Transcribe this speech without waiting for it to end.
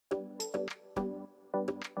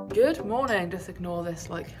Good morning. Just ignore this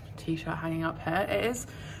like t-shirt hanging up here. It is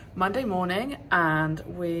Monday morning and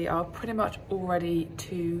we are pretty much all ready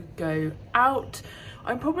to go out.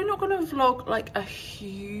 I'm probably not going to vlog like a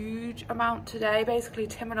huge amount today. Basically,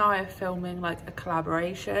 Tim and I are filming like a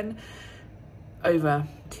collaboration over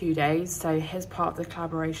 2 days. So his part of the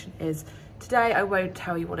collaboration is today. I won't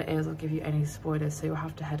tell you what it is or give you any spoilers, so you'll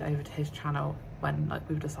have to head over to his channel when like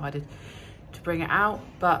we've decided to bring it out.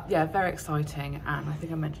 But yeah, very exciting, and I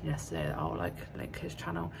think I mentioned yesterday that I'll like link his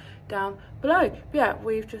channel down below. But yeah,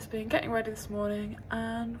 we've just been getting ready this morning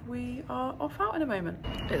and we are off out in a moment.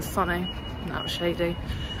 It's sunny, now it's shady,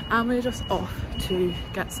 and we're just off to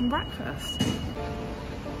get some breakfast.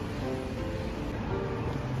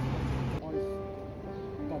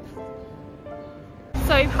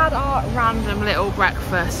 So we've had our random little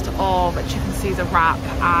breakfast of chicken Caesar wrap,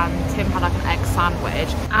 and Tim had like an egg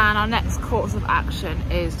sandwich, and our next course of action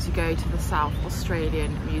is to go to the South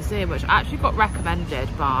Australian Museum, which I actually got recommended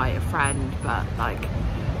by a friend, but like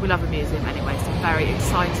we love a museum anyway, so I'm very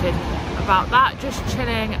excited about that. Just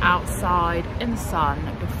chilling outside in the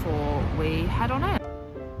sun before we head on in.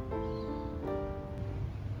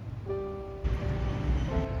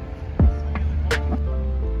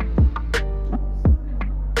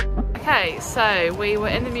 Okay, so we were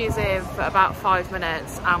in the museum for about 5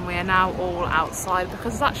 minutes and we are now all outside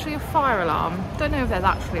because there's actually a fire alarm. Don't know if there's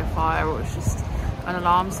actually a fire or it's just an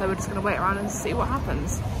alarm, so we're just going to wait around and see what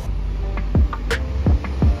happens.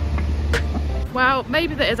 Well,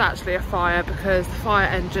 maybe there is actually a fire because the fire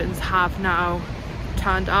engines have now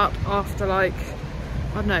turned up after like,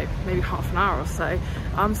 I don't know, maybe half an hour or so.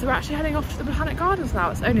 So we're actually heading off to the Botanic Gardens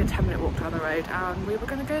now. It's only a 10-minute walk down the road and we were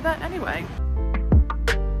going to go there anyway.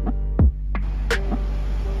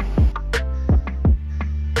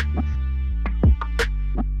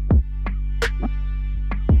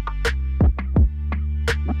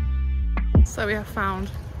 So we have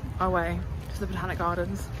found our way to the Botanic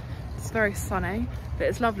Gardens. It's very sunny, but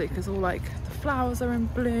it's lovely because all like the flowers are in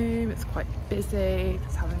bloom. It's quite busy,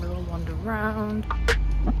 just having a little wander around.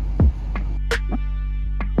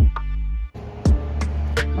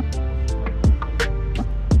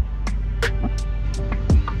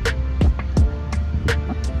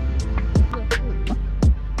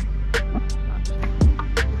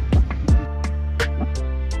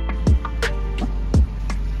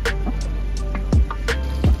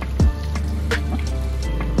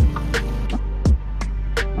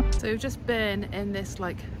 So we've just been in this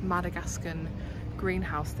like Madagascan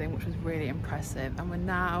greenhouse thing, which was really impressive, and we're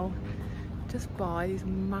now just by these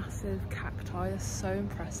massive cacti. They're so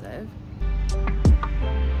impressive.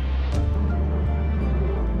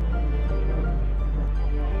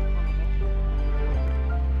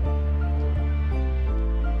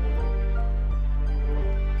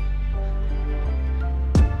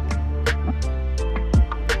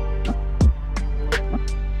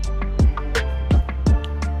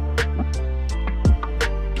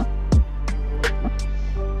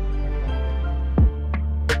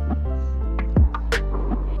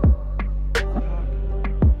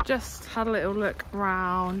 Just had a little look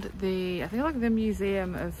around the, I think like the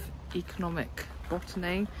Museum of Economic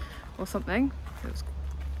Botany or something. It was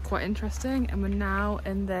quite interesting, and we're now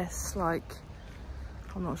in this like,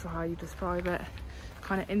 I'm not sure how you describe it,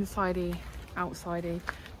 kind of insidey, outsidey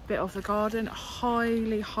bit of the garden.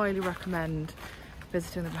 Highly recommend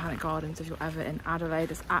visiting the Botanic Gardens if you're ever in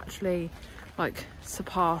Adelaide. It's actually like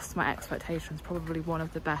surpassed my expectations. Probably one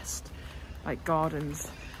of the best like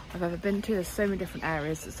gardens I've ever been to. There's so many different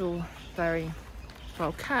areas. It's all very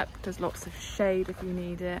well kept. There's lots of shade if you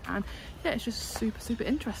need it, and yeah, it's just super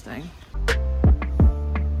interesting.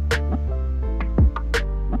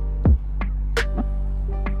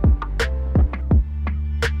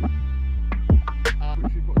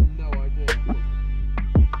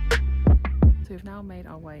 So we've now made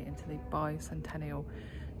our way into the Bicentennial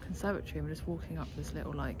Conservatory, and we're just walking up this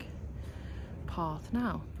little like path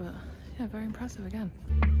now, but yeah, very impressive again.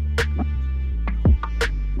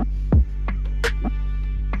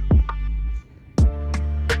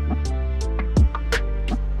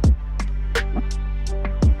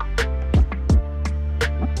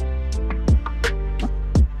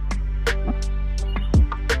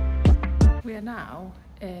 We are now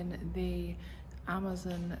in the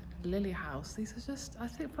Amazon lily house. These are just, I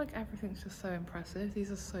think like everything's just so impressive.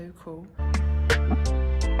 These are so cool.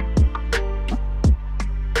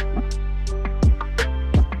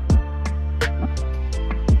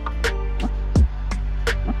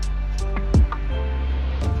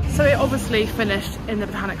 So we obviously finished in the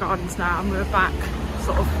Botanic Gardens now, and we're back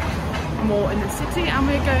sort of more in the city, and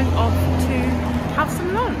we're going off to have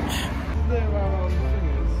some lunch.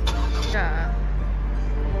 Yeah.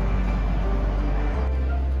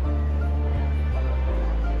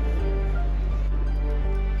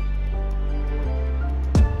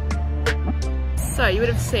 So you would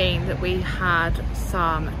have seen that we had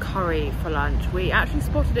some curry for lunch. We actually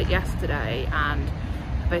spotted it yesterday and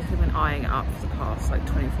basically been eyeing it up for the past like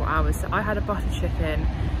 24 hours. So I had a butter chicken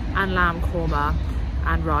and lamb korma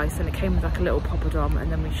and rice, and it came with like a little poppadom,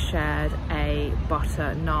 and then we shared a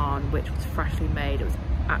butter naan which was freshly made. It was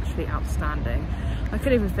actually outstanding. I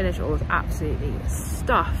couldn't even finish it all. It was absolutely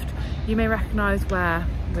stuffed. You may recognise where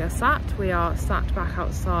we are sat. We are sat back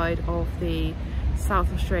outside of the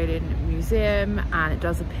South Australian Museum, and it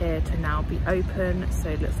does appear to now be open, so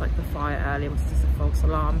it looks like the fire earlier was just a false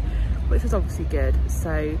alarm, which is obviously good.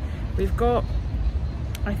 So we've got,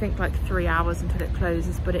 I think, like 3 hours until it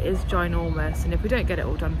closes, but it is ginormous, and if we don't get it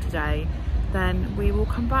all done today, then we will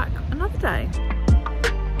come back another day.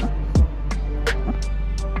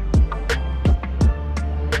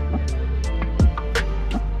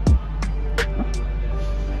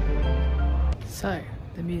 So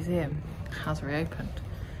the museum has reopened,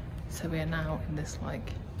 so we are now in this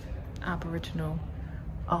like Aboriginal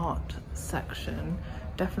art section.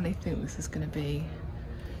 Definitely think this is going to be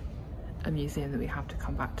a museum that we have to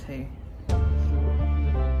come back to.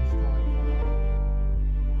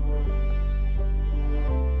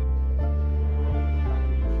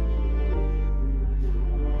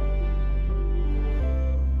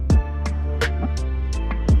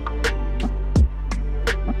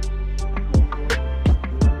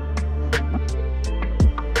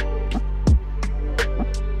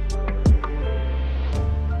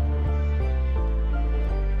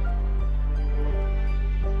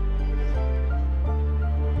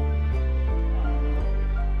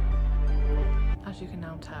 You can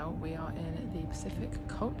now tell we are in the Pacific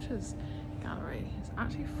Cultures Gallery. It's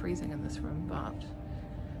actually freezing in this room, but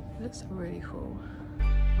it looks really cool.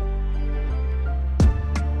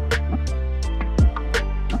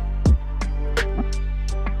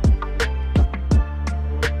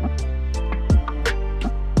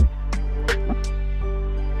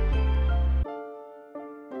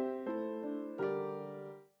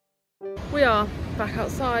 We are back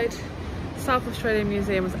outside. South Australian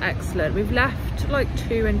Museum was excellent. We've left like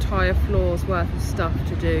 2 entire floors worth of stuff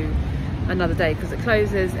to do another day because it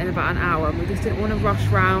closes in about an hour, and we just didn't want to rush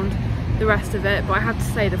round the rest of it. But I have to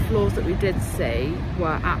say the floors that we did see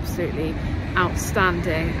were absolutely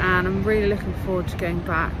outstanding, and I'm really looking forward to going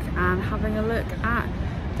back and having a look at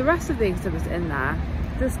the rest of the exhibits in there.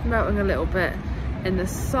 Just melting a little bit in the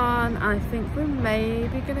sun, and I think we're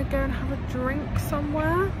maybe gonna go and have a drink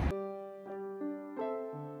somewhere.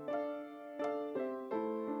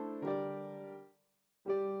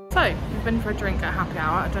 So, we've been for a drink at happy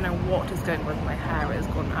hour. I don't know what is going on with my hair, it has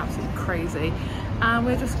gone absolutely crazy. And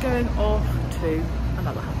we're just going off to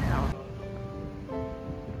another happy hour.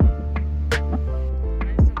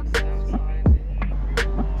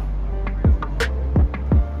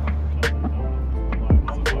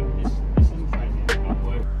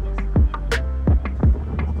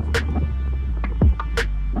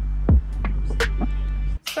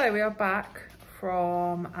 So we are back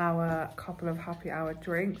from our couple of happy hour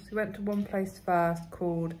drinks. We went to one place first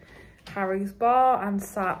called Harry's Bar and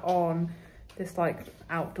sat on this like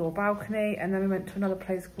outdoor balcony, and then we went to another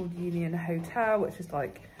place called Union Hotel, which is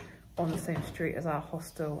like on the same street as our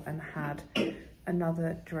hostel, and had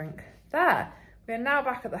another drink there. We are now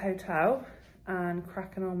back at the hotel and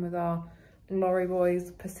cracking on with our Lorry Boys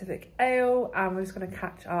Pacific Ale, and we're just going to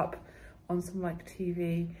catch up on some like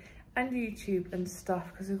TV and YouTube and stuff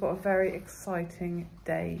because we've got a very exciting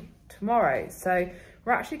day tomorrow. So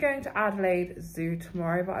we're actually going to Adelaide Zoo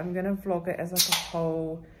tomorrow, but I'm going to vlog it as like a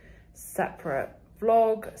whole separate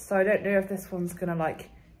vlog. So I don't know if this one's going to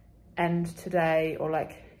like end today or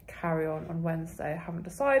like carry on Wednesday. I haven't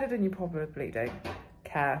decided, and you probably don't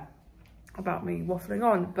care about me waffling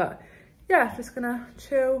on, but yeah, just gonna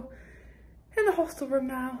chill in the hostel room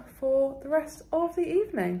now for the rest of the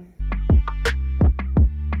evening.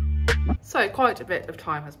 So quite a bit of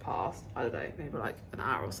time has passed, I don't know, maybe like an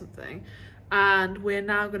hour or something, and we're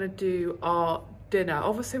now going to do our dinner.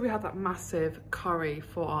 Obviously we had that massive curry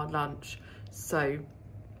for our lunch, so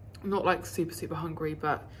I'm not like super hungry,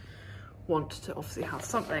 but want to obviously have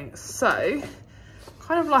something. So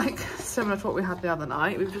kind of like similar to what we had the other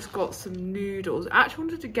night, we've just got some noodles. I actually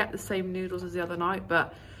wanted to get the same noodles as the other night,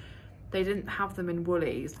 but they didn't have them in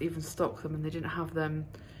Woolies, even stock them, and they didn't have them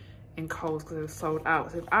in Coles because they were sold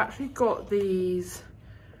out. So I've actually got these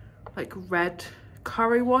like red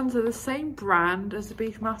curry ones. They're the same brand as the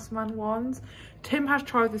Beef Masterman ones. Tim has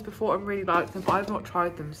tried this before and really liked them, but I've not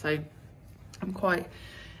tried them, so I'm quite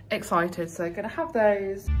excited. So gonna have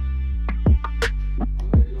those.